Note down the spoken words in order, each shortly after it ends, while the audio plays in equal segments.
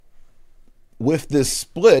with this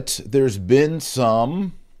split, there's been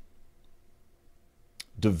some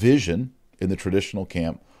division in the traditional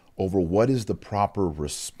camp over what is the proper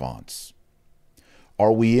response.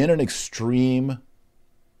 Are we in an extreme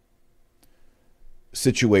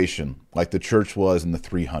situation like the church was in the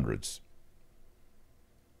 300s,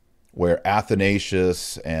 where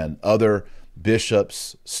Athanasius and other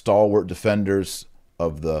bishops, stalwart defenders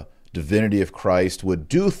of the divinity of Christ, would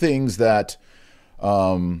do things that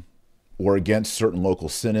were against certain local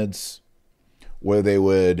synods, where they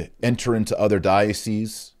would enter into other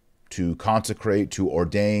dioceses to consecrate, to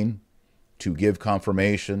ordain, to give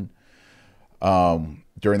confirmation.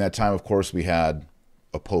 During that time, of course, we had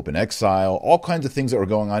a pope in exile, all kinds of things that were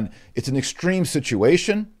going on. It's an extreme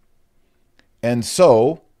situation. And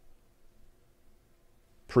so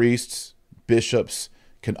priests, bishops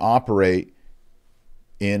can operate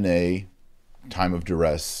in a time of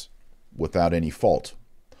duress without any fault.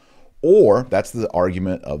 Or, that's the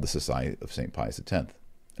argument of the Society of St. Pius X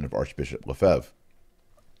and of Archbishop Lefebvre.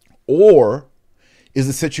 Or, is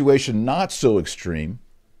the situation not so extreme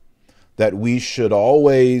that we should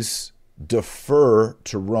always defer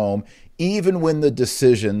to Rome, even when the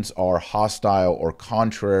decisions are hostile or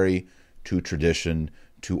contrary to tradition,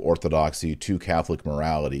 to orthodoxy, to Catholic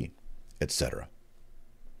morality, etc.?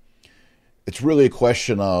 It's really a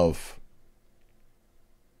question of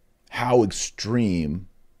how extreme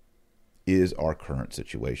is our current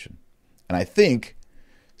situation. And I think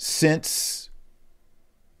since,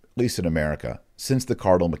 at least in America, since the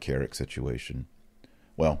Cardinal McCarrick situation,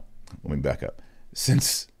 well, let me back up,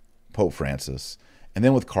 since Pope Francis, and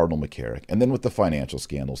then with Cardinal McCarrick, and then with the financial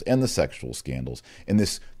scandals and the sexual scandals, and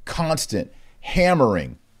this constant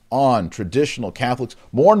hammering on traditional Catholics,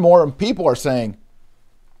 more and more people are saying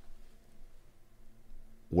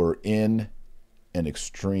we're in an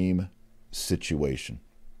extreme situation.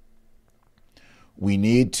 We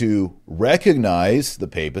need to recognize the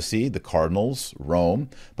papacy, the cardinals, Rome,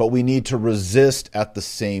 but we need to resist at the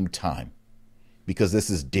same time, because this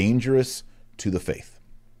is dangerous to the faith.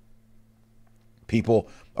 People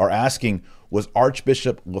are asking, was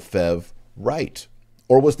Archbishop Lefebvre right?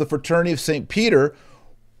 Or was the Fraternity of St. Peter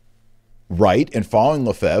right in following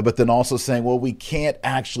Lefebvre, but then also saying, well, we can't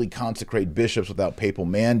actually consecrate bishops without papal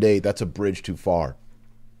mandate. That's a bridge too far.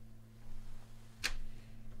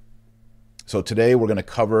 So today we're going to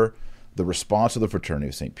cover the response of the Fraternity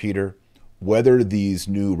of St. Peter, whether these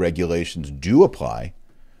new regulations do apply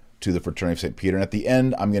to the Fraternity of St. Peter. And at the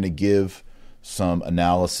end, I'm going to give some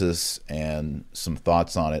analysis and some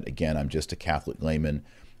thoughts on it. Again, I'm just a Catholic layman.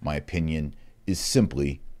 My opinion is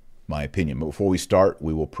simply my opinion. But before we start,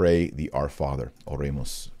 we will pray the Our Father.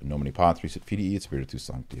 Oremus. In nomine Patris et Filii et Spiritus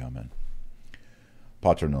Sancti. Amen.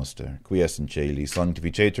 Pater noster, qui es in caeli,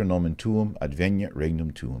 sanctificetur nomen tuum, adveniat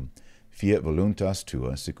regnum tuum. Fiat voluntas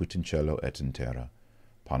tua, sicut in cielo et in terra.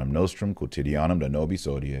 Panem nostrum quotidianum da nobis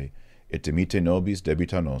odie, et dimite nobis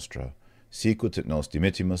debita nostra, sicut et nos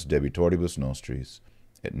dimittimus debitoribus nostris,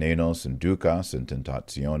 et ne nos inducas in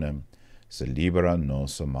tentationem, sed libera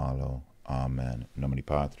nos a malo. Amen. In nomine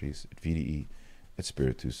Patris, et Filii, et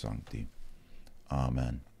Spiritus Sancti.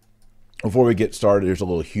 Amen. Before we get started, there's a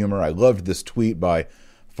little humor. I loved this tweet by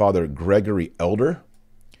Father Gregory Elder,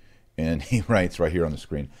 and he writes right here on the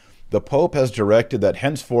screen, "The Pope has directed that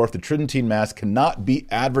henceforth the Tridentine Mass cannot be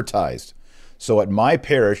advertised. So at my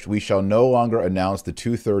parish, we shall no longer announce the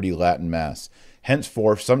 2:30 Latin Mass.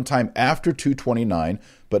 Henceforth, sometime after 2:29,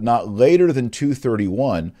 but not later than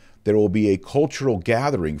 2:31, there will be a cultural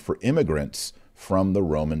gathering for immigrants from the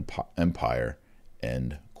Roman Empire."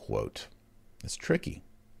 End quote. It's tricky.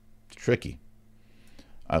 It's tricky.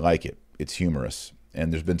 I like it. It's humorous.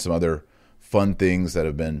 And there's been some other fun things that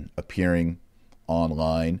have been appearing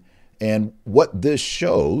online. And what this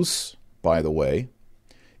shows, by the way,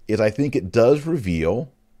 is I think it does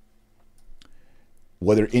reveal,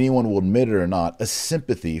 whether anyone will admit it or not, a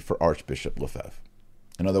sympathy for Archbishop Lefebvre.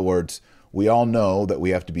 In other words, we all know that we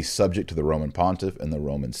have to be subject to the Roman Pontiff and the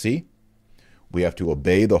Roman See. We have to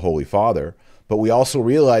obey the Holy Father. But we also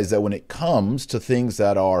realize that when it comes to things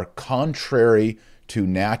that are contrary to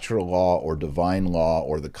natural law or divine law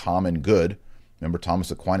or the common good, remember Thomas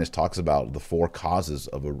Aquinas talks about the four causes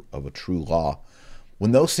of a true law.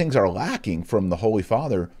 When those things are lacking from the Holy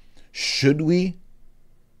Father, should we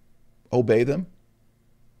obey them?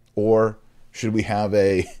 Or should we have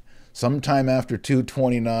a sometime after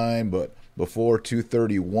 229, but before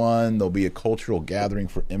 231, there'll be a cultural gathering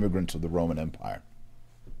for immigrants of the Roman Empire?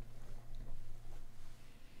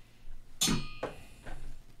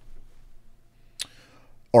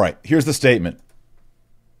 All right, here's the statement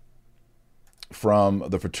from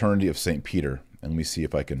the Fraternity of St. Peter. And let me see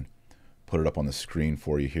if I can put it up on the screen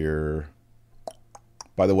for you here.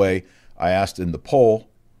 By the way, I asked in the poll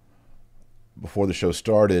before the show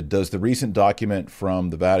started, does the recent document from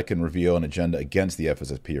the Vatican reveal an agenda against the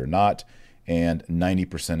FSSP or not? And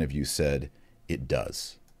 90% of you said it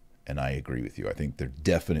does. And I agree with you. I think they're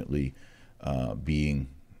definitely being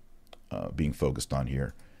focused on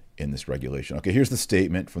here in this regulation. Okay, here's the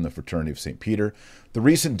statement from the Fraternity of St. Peter. The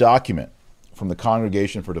recent document from the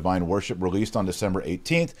Congregation for Divine Worship, released on December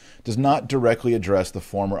 18th, does not directly address the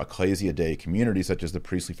former Ecclesia Dei community, such as the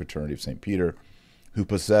Priestly Fraternity of St. Peter, who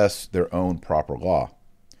possess their own proper law.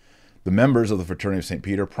 The members of the Fraternity of St.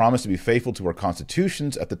 Peter promised to be faithful to our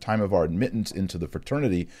constitutions at the time of our admittance into the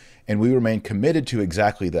fraternity, and we remain committed to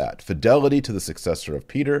exactly that: fidelity to the successor of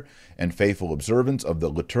Peter and faithful observance of the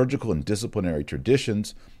liturgical and disciplinary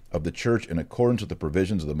traditions of the Church in accordance with the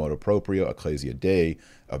provisions of the Motu Proprio Ecclesia Dei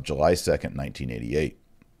of July 2nd, 1988,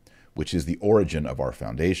 which is the origin of our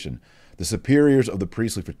foundation. The superiors of the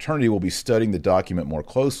priestly fraternity will be studying the document more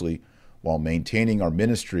closely while maintaining our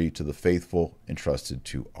ministry to the faithful entrusted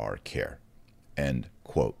to our care. End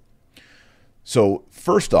quote. So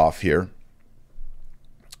first off here,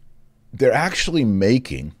 they're actually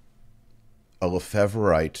making a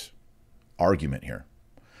Lefebvreite argument here.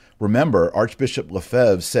 Remember, Archbishop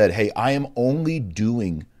Lefebvre said, hey, I am only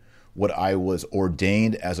doing what I was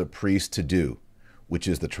ordained as a priest to do, which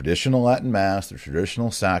is the traditional Latin Mass, the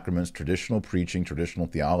traditional sacraments, traditional preaching, traditional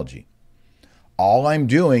theology. All I'm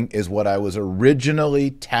doing is what I was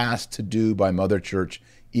originally tasked to do by Mother Church,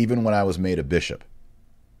 even when I was made a bishop.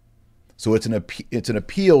 So it's an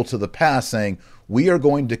appeal to the past saying, we are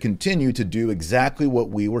going to continue to do exactly what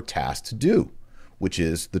we were tasked to do, which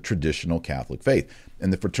is the traditional Catholic faith.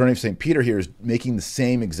 And the Fraternity of St. Peter here is making the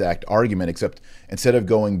same exact argument, except instead of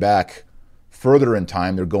going back further in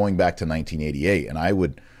time, they're going back to 1988. And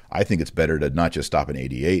I think it's better to not just stop in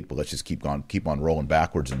 88, but let's just keep on rolling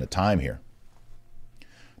backwards in the time here.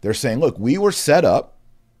 They're saying, look, we were set up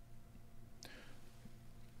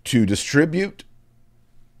to distribute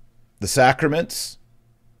the sacraments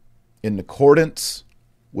in accordance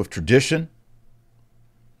with tradition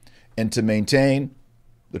and to maintain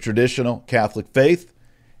the traditional Catholic faith,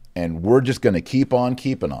 and we're just going to keep on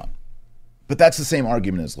keeping on. But that's the same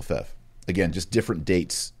argument as Lefebvre. Again, just different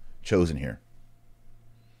dates chosen here.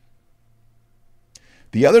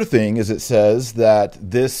 The other thing is it says that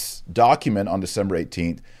this document on December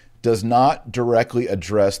 18th does not directly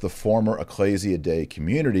address the former Ecclesia Dei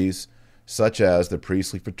communities, such as the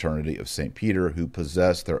Priestly Fraternity of St. Peter, who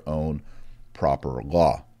possess their own proper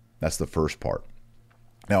law. That's the first part.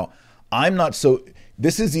 Now,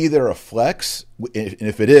 this is either a flex, and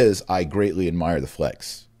if it is, I greatly admire the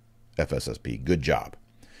flex, FSSP, good job.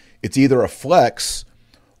 It's either a flex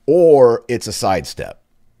or it's a sidestep.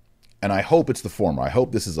 And I hope it's the former. I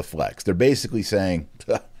hope this is a flex. They're basically saying,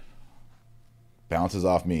 bounces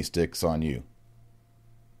off me, sticks on you.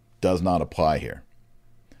 Does not apply here.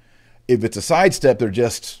 If it's a sidestep, they're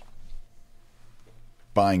just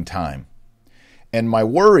buying time. And my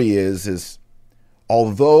worry is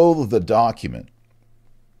although the document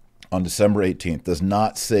on December 18th does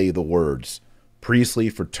not say the words Priestly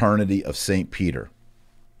Fraternity of St. Peter,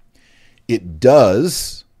 it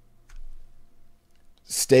does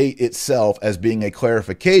state itself as being a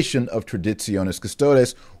clarification of Traditionis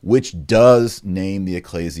Custodes, which does name the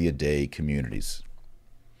Ecclesia Dei communities.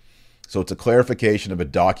 So it's a clarification of a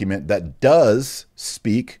document that does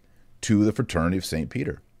speak to the Fraternity of St.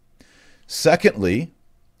 Peter. Secondly,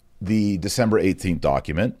 the December 18th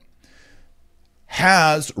document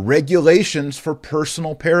has regulations for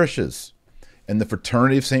personal parishes, and the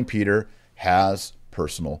Fraternity of St. Peter has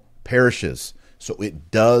personal parishes. So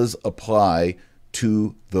it does apply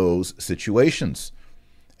to those situations.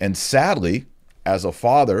 And sadly, as a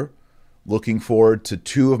father looking forward to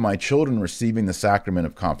 2 of my children receiving the sacrament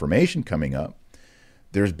of confirmation coming up,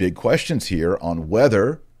 there's big questions here on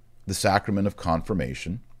whether the sacrament of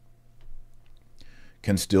confirmation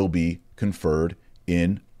can still be conferred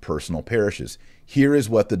in personal parishes. Here is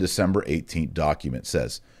what the December 18th document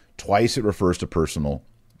says. Twice it refers to personal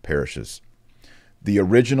parishes. The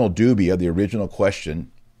original dubia, the original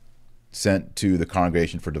question sent to the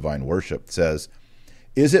Congregation for Divine Worship says,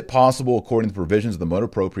 is it possible, according to the provisions of the Motu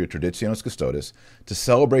Proprio Traditionis Custodes, to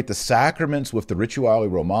celebrate the sacraments with the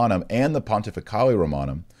Rituale Romanum and the Pontificale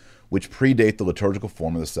Romanum, which predate the liturgical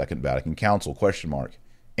form of the Second Vatican Council? ?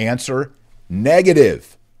 Answer,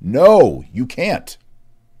 negative. No, you can't.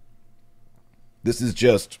 This is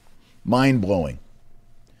just mind-blowing.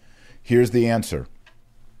 Here's the answer.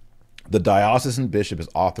 The diocesan bishop is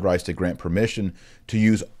authorized to grant permission to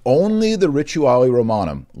use only the Rituale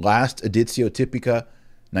Romanum, last Editio Typica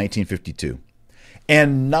 1952,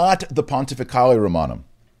 and not the Pontificale Romanum,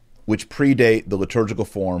 which predate the liturgical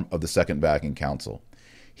form of the Second Vatican Council.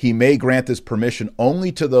 He may grant this permission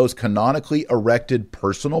only to those canonically erected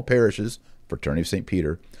personal parishes, Fraternity of St.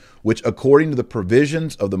 Peter, which, according to the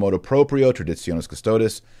provisions of the Motu Proprio Traditionis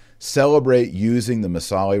Custodes, celebrate using the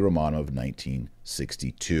Missale Romana of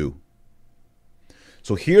 1962.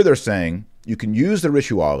 So here they're saying you can use the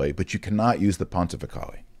Rituale, but you cannot use the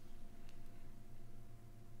Pontificale.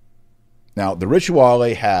 Now, the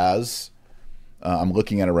Rituale has, I'm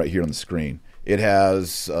looking at it right here on the screen, it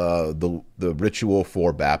has the ritual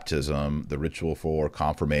for baptism, the ritual for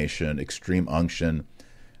confirmation, extreme unction,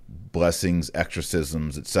 blessings,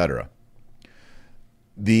 exorcisms, etc.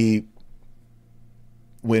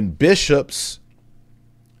 When bishops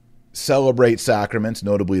celebrate sacraments,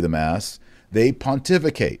 notably the Mass, they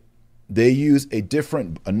pontificate. They use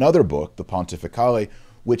another book, the Pontificale,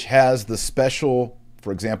 which has the special,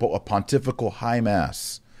 for example, a pontifical high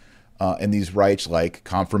Mass, and these rites like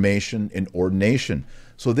confirmation and ordination.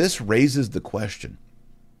 So this raises the question,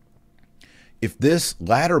 if this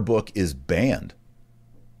latter book is banned,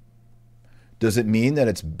 does it mean that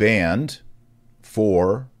it's banned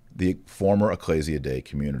for the former Ecclesia Dei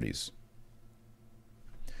communities?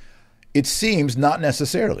 It seems not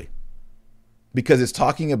necessarily, because it's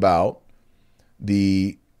talking about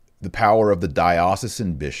the power of the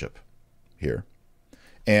diocesan bishop here.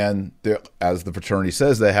 And as the fraternity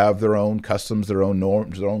says, they have their own customs, their own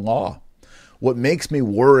norms, their own law. What makes me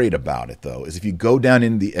worried about it, though, is if you go down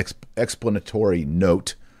in the explanatory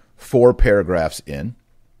note 4 paragraphs in,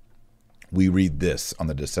 we read this on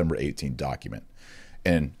the December 18th document.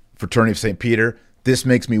 And Fraternity of St. Peter, this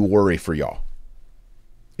makes me worry for y'all.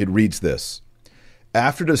 It reads this: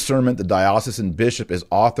 after discernment, the diocesan bishop is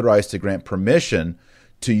authorized to grant permission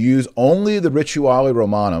to use only the Rituale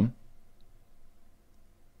Romanum,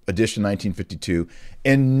 edition 1952,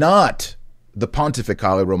 and not the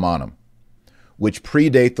Pontificale Romanum, which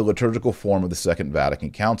predate the liturgical form of the Second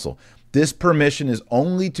Vatican Council. This permission is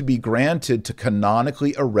only to be granted to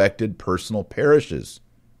canonically erected personal parishes,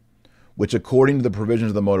 which, according to the provisions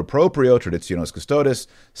of the Motu Proprio Traditionis Custodes,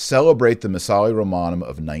 celebrate the Missale Romanum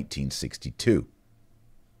of 1962.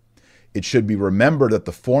 It should be remembered that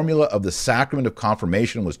the formula of the sacrament of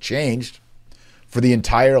confirmation was changed for the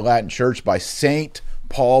entire Latin Church by St.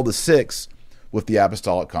 Paul VI with the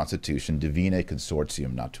Apostolic Constitution Divinae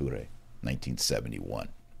Consortium Naturae, 1971.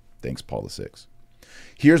 Thanks, Paul VI.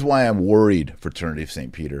 Here's why I'm worried, Fraternity of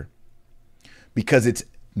St. Peter, because it's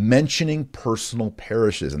mentioning personal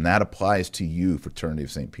parishes, and that applies to you, Fraternity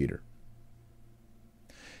of St. Peter.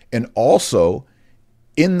 And also,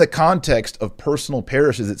 in the context of personal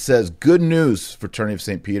parishes, it says, good news, Fraternity of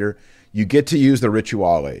St. Peter, you get to use the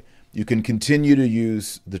Rituale. You can continue to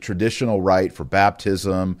use the traditional rite for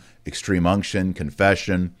baptism, extreme unction,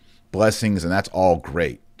 confession, blessings, and that's all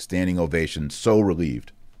great. Standing ovation, so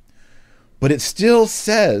relieved. But it still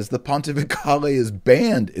says the Pontificale is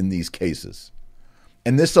banned in these cases.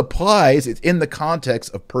 And this applies, it's in the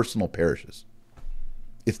context of personal parishes.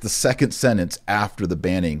 It's the second sentence after the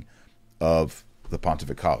banning of the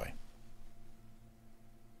Pontificale.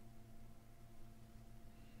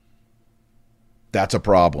 That's a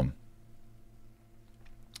problem.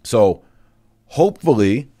 So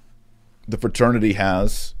hopefully the fraternity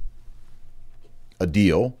has a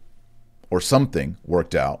deal or something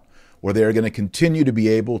worked out where they're going to continue to be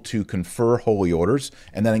able to confer holy orders,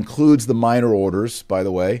 and that includes the minor orders, by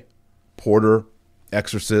the way, porter,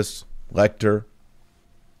 exorcist, lector,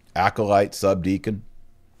 acolyte, subdeacon,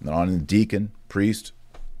 and then on to deacon, priest,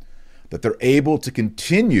 that they're able to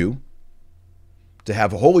continue to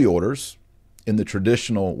have holy orders in the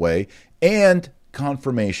traditional way and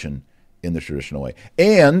confirmation in the traditional way.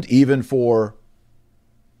 And even for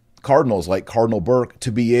cardinals like Cardinal Burke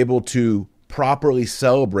to be able to properly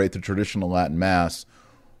celebrate the traditional Latin Mass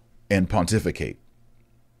and pontificate,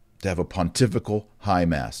 to have a pontifical high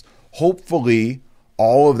Mass. Hopefully,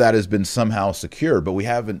 all of that has been somehow secured, but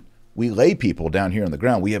we lay people down here on the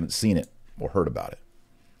ground, we haven't seen it or heard about it.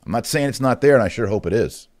 I'm not saying it's not there, and I sure hope it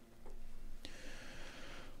is.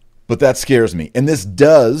 But that scares me. And this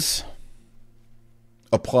does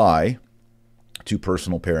apply to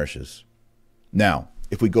personal parishes. Now,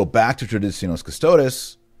 if we go back to Traditionis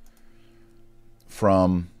Custodes,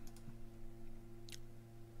 from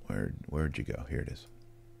where'd you go? Here it is.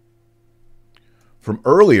 From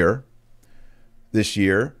earlier this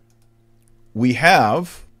year, we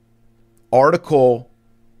have Article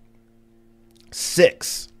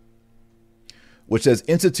 6, which says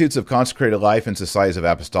Institutes of Consecrated Life and Societies of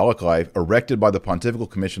Apostolic Life erected by the Pontifical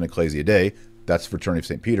Commission Ecclesiae Dei, that's Fraternity of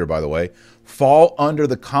St. Peter, by the way, fall under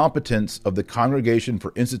the competence of the Congregation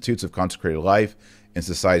for Institutes of Consecrated Life and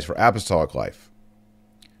Societies for Apostolic Life.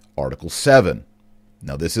 Article 7.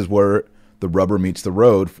 Now, this is where the rubber meets the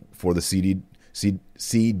road for the CDW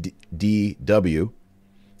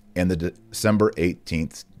and the December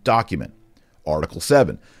 18th document. Article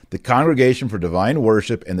 7. The Congregation for Divine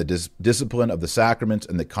Worship and the Discipline of the Sacraments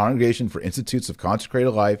and the Congregation for Institutes of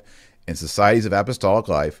Consecrated Life and Societies of Apostolic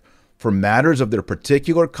Life, for matters of their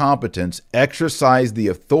particular competence, exercise the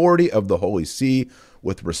authority of the Holy See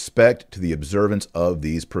with respect to the observance of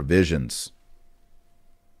these provisions.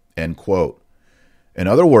 End quote. In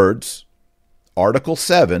other words, Article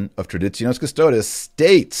 7 of Traditionis Custodes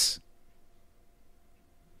states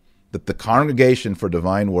that the Congregation for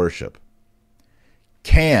Divine Worship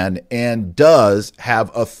can and does have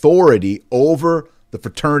authority over the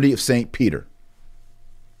Fraternity of St. Peter.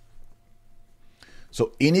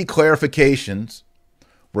 So any clarifications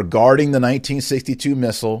regarding the 1962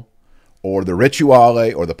 Missal or the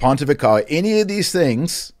Rituale or the Pontificale, any of these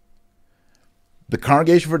things, the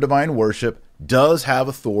Congregation for Divine Worship does have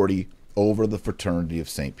authority over the Fraternity of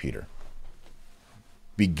St. Peter,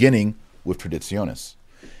 beginning with Traditionis.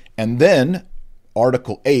 And then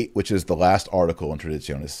Article 8, which is the last article in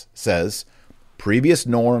Traditionis, says, previous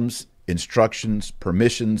norms, instructions,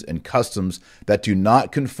 permissions, and customs that do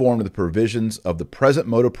not conform to the provisions of the present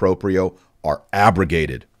motu proprio are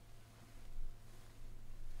abrogated.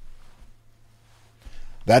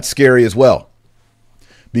 That's scary as well,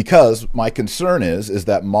 because my concern is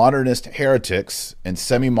that modernist heretics and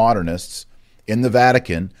semi-modernists in the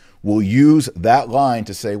Vatican will use that line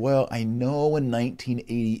to say, well, I know in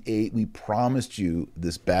 1988 we promised you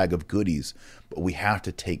this bag of goodies, but we have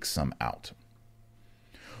to take some out.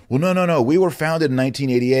 Well, no. We were founded in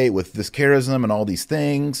 1988 with this charism and all these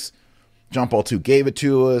things. John Paul II gave it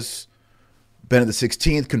to us. Benedict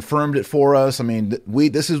XVI confirmed it for us. I mean,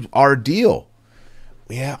 this is our deal.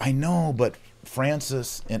 Yeah, I know, but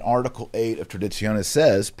Francis in Article 8 of Traditionis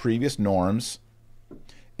says previous norms,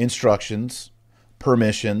 instructions,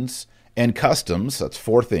 permissions, and customs, that's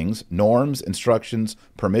 4 things, norms, instructions,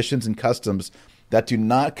 permissions, and customs that do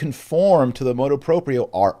not conform to the motu proprio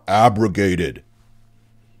are abrogated.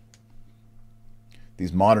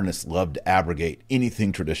 These modernists love to abrogate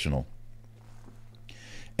anything traditional.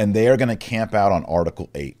 And they are going to camp out on Article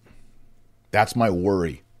 8. That's my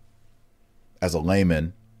worry as a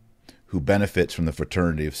layman who benefits from the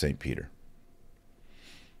Fraternity of St. Peter.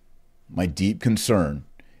 My deep concern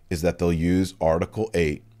is that they'll use Article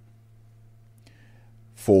 8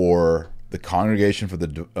 for the Congregation for the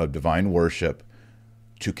Divine Worship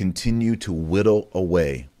to continue to whittle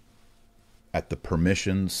away at the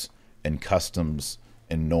permissions and customs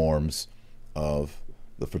and norms of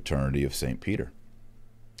the Fraternity of St. Peter.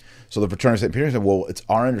 So the Fraternity of St. Peter said, well, it's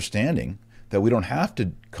our understanding that we don't have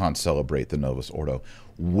to concelebrate the Novus Ordo.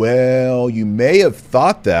 Well, you may have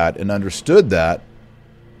thought that and understood that,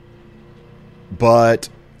 but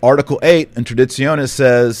Article 8 in Traditionis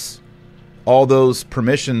says all those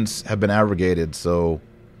permissions have been abrogated, so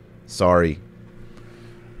sorry.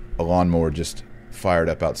 A lawnmower just fired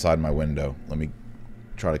up outside my window. Let me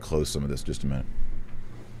try to close some of this just a minute.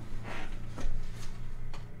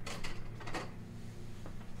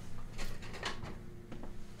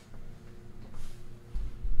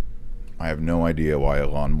 I have no idea why a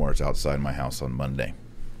lawnmower is outside my house on Monday.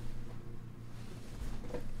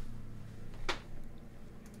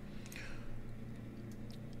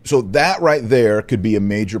 So that right there could be a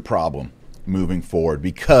major problem moving forward,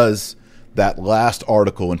 because that last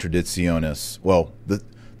article in Traditionis, well,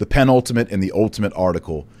 the penultimate and the ultimate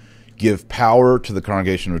article, give power to the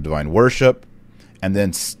Congregation of Divine Worship and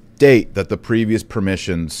then state that the previous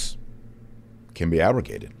permissions can be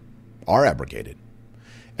abrogated, are abrogated.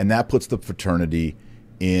 And that puts the fraternity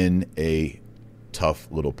in a tough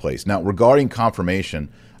little place. Now, regarding confirmation,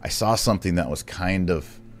 I saw something that was kind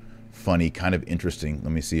of funny, kind of interesting.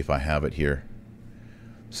 Let me see if I have it here.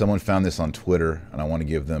 Someone found this on Twitter, and I want to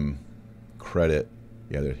give them credit.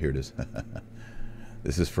 Yeah, here it is.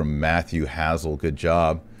 This is from Matthew Hazel. Good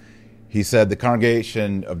job. He said, the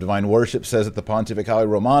Congregation of Divine Worship says that the Pontificale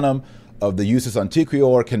Romanum of the Iustus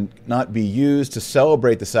Antiquior cannot be used to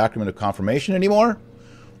celebrate the sacrament of confirmation anymore.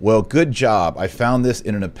 Well, good job. I found this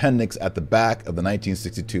in an appendix at the back of the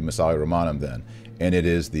 1962 Missale Romanum then, and it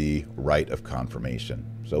is the rite of confirmation.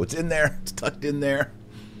 So it's in there. It's tucked in there,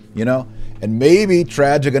 you know. And maybe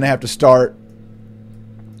trads are going to have to start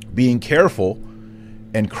being careful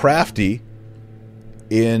and crafty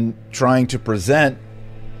in trying to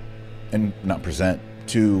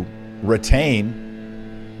to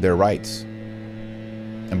retain their rights.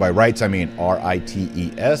 And by rights, I mean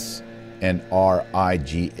R-I-T-E-S and R-I-G-H-T-S,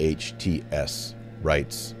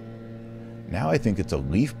 rights. Now I think it's a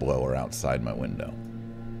leaf blower outside my window.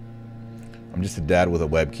 I'm just a dad with a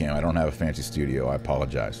webcam. I don't have a fancy studio. I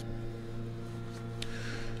apologize.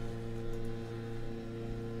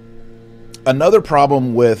 Another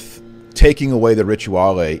problem with taking away the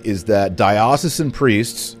rituale is that diocesan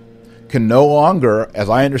priests can no longer, as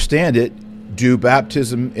I understand it, do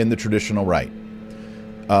baptism in the traditional rite.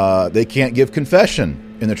 They can't give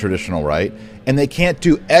confession in the traditional rite, and they can't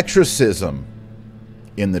do exorcism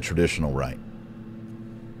in the traditional rite.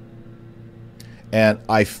 And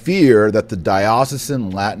I fear that the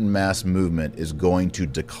diocesan Latin Mass movement is going to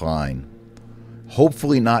decline.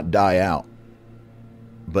 Hopefully not die out,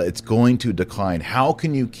 but it's going to decline. How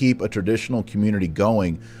can you keep a traditional community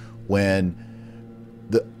going when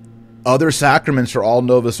the other sacraments are all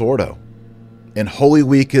Novus Ordo, and Holy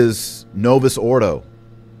Week is Novus Ordo,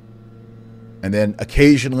 and then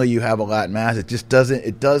occasionally you have a Latin Mass?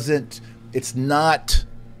 It's not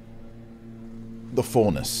the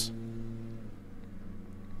fullness.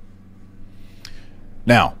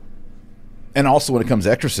 Now, and also when it comes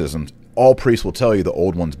to exorcisms, all priests will tell you the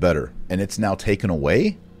old one's better, and it's now taken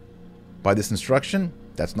away by this instruction.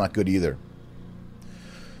 That's not good either.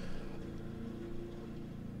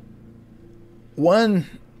 One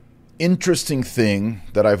interesting thing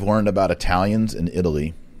that I've learned about Italians in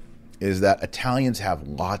Italy is that Italians have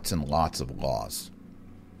lots and lots of laws.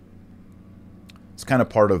 It's kind of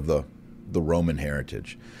part of the Roman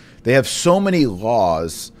heritage. They have so many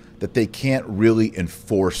laws that they can't really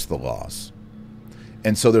enforce the laws.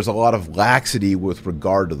 And so there's a lot of laxity with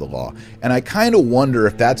regard to the law. And I kind of wonder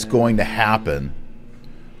if that's going to happen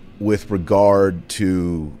with regard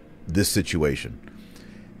to this situation.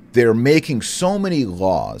 They're making so many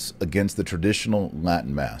laws against the traditional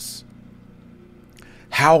Latin Mass.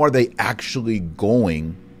 How are they actually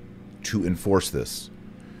going to enforce this?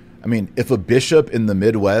 I mean, if a bishop in the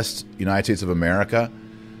Midwest, United States of America,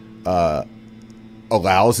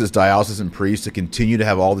 allows his diocesan priest to continue to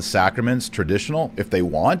have all the sacraments traditional if they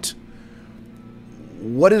want,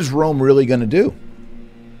 what is Rome really going to do?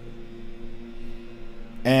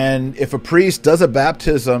 And if a priest does a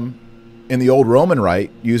baptism in the old Roman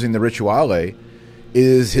rite using the rituale,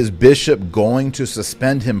 is his bishop going to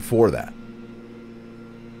suspend him for that?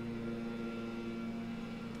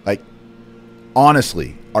 Like,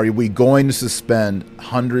 honestly, are we going to suspend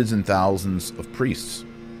hundreds and thousands of priests?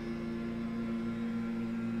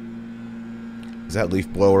 Is that leaf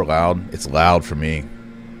blower loud? It's loud for me.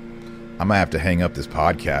 I might have to hang up this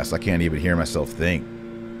podcast. I can't even hear myself think.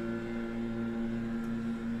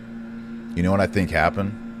 You know what I think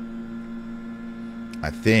happened? I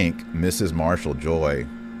think Mrs. Marshall Joy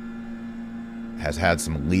has had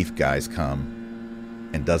some leaf guys come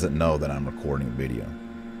and doesn't know that I'm recording a video.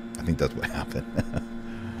 I think that's what happened.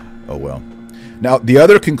 Oh well. Now, the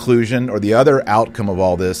other conclusion or the other outcome of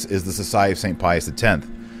all this is the Society of St. Pius X.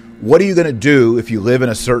 What are you going to do if you live in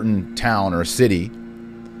a certain town or a city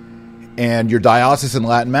and your diocesan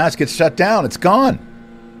Latin Mass gets shut down? It's gone.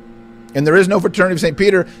 And there is no Fraternity of St.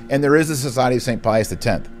 Peter, and there is the Society of St. Pius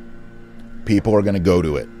X. People are going to go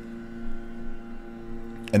to it.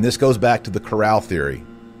 And this goes back to the chorale theory.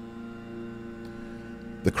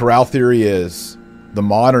 The chorale theory is the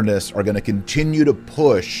modernists are going to continue to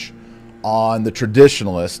push on the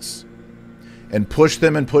traditionalists and push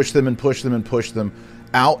them and push them and push them and push them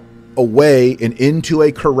out, away, and into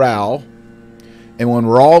a corral. And when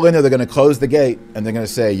we're all in there, they're going to close the gate and they're going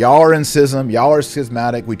to say, y'all are in schism, y'all are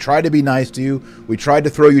schismatic. We tried to be nice to you. We tried to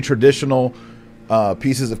throw you traditional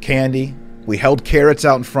pieces of candy. We held carrots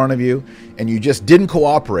out in front of you and you just didn't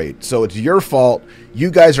cooperate. So it's your fault. You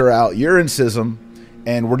guys are out. You're in schism.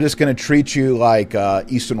 And we're just going to treat you like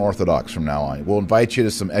Eastern Orthodox from now on. We'll invite you to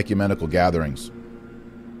some ecumenical gatherings.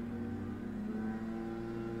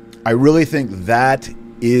 I really think that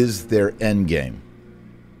is their end game.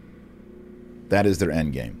 That is their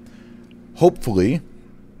end game. Hopefully,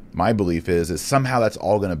 my belief is somehow that's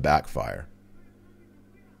all going to backfire.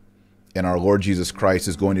 And our Lord Jesus Christ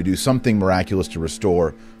is going to do something miraculous to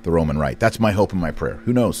restore the Roman rite. That's my hope and my prayer.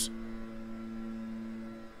 Who knows?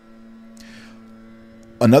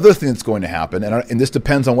 Another thing that's going to happen, and this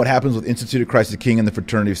depends on what happens with Institute of Christ the King and the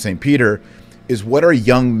Fraternity of St. Peter, is what are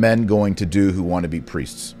young men going to do who want to be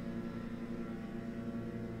priests?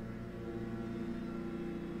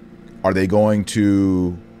 Are they going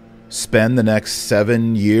to spend the next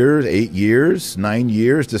 7 years, 8 years, 9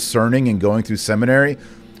 years discerning and going through seminary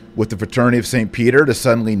with the Fraternity of St. Peter to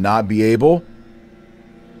suddenly not be able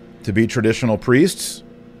to be traditional priests?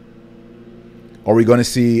 Are we going to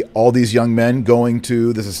see all these young men going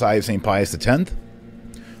to the Society of St. Pius X?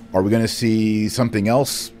 Are we going to see something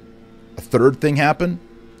else, a third thing happen?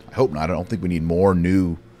 I hope not. I don't think we need more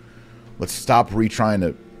new. Let's stop trying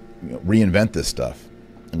to reinvent this stuff,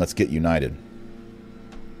 and let's get united.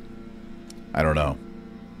 I don't know.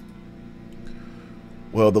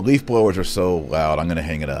 Well, the leaf blowers are so loud, I'm going to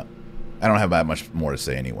hang it up. I don't have that much more to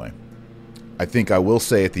say anyway. I think I will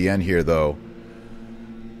say at the end here, though,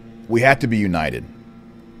 we have to be united.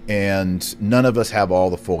 And none of us have all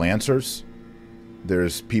the full answers.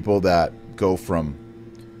 There's people that go from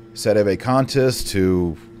sede vacantis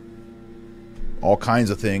to all kinds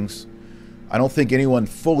of things. I don't think anyone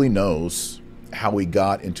fully knows how we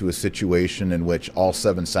got into a situation in which all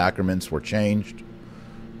 7 sacraments were changed.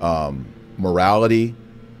 Morality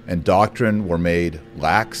and doctrine were made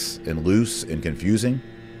lax and loose and confusing.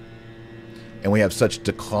 And we have such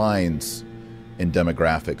declines in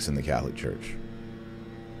demographics in the Catholic Church.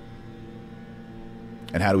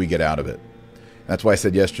 And how do we get out of it? That's why I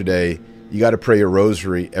said yesterday, you got to pray your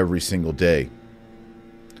rosary every single day.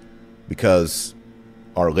 Because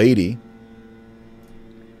Our Lady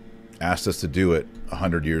asked us to do it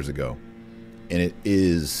 100 years ago. And it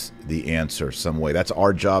is the answer some way. That's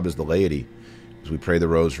our job as the laity, as we pray the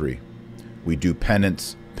rosary. We do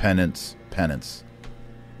penance, penance, penance.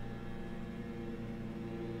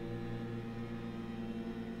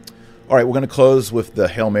 All right, we're going to close with the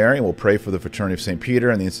Hail Mary, and we'll pray for the Fraternity of St. Peter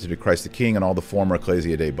and the Institute of Christ the King and all the former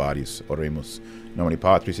Ecclesia Dei bodies. Oremus. Nomine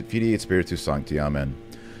Patris et Filii et Spiritus Sancti. Amen.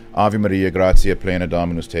 Ave Maria, gratia plena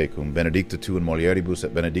Dominus tecum, benedicta tu in mulieribus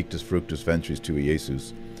et benedictus fructus ventris tui,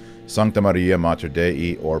 Iesus. Sancta Maria, Mater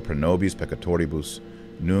Dei, or pro nobis peccatoribus,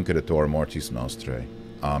 nunc et at hora mortis nostrae.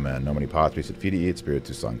 Amen. Nomine Patris et Filii et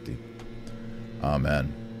Spiritus Sancti.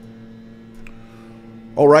 Amen.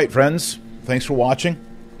 All right, friends. Thanks for watching.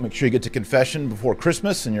 Make sure you get to confession before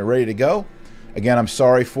Christmas and you're ready to go. Again, I'm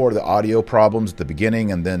sorry for the audio problems at the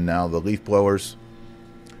beginning and then now the leaf blowers.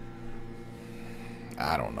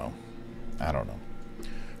 I don't know.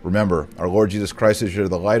 Remember, our Lord Jesus Christ is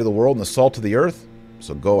the light of the world and the salt of the earth.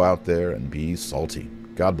 So go out there and be salty.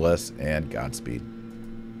 God bless and Godspeed.